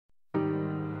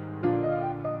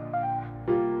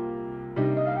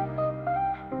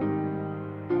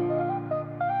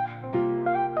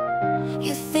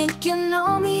You think you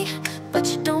know me, but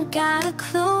you don't got a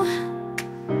clue.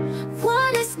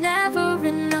 One is never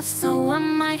enough, so I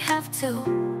might have two.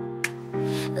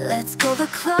 Let's go to the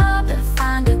club and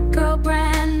find a girl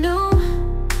brand new.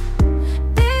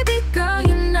 Baby girl,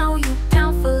 you know you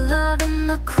down for loving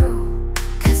the crew.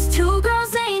 'Cause two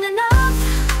girls ain't enough,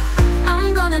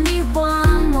 I'm gonna need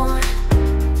one more.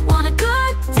 Want a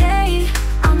good day,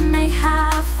 I may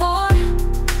have four.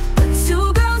 But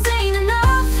two girls ain't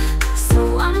enough, so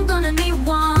I'm gonna need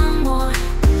one more.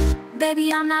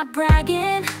 Baby, I'm not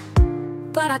bragging,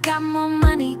 but I got more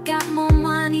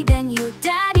money than your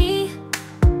daddy.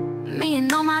 Me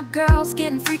and all my girls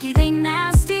getting freaky, they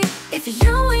nasty. If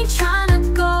you ain't tryna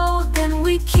go, then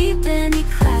we keepin' it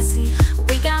classy.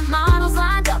 We got models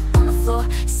lined up on the floor,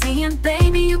 saying,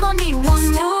 baby, you gon' need one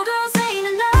more. Two girls ain't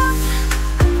enough,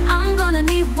 I'm gonna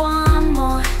need one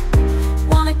more.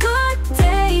 Want a good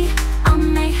day, I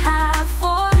may have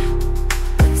four.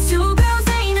 But two girls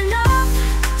ain't enough,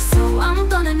 so I'm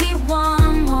gonna need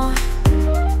one more.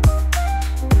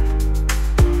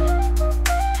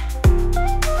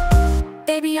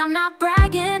 Baby, I'm not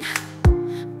bragging,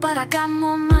 but I got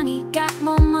more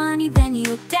money than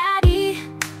your daddy.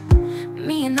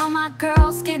 Me and all my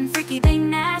girls getting freaky, they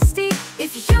nasty.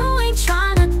 If you ain't trying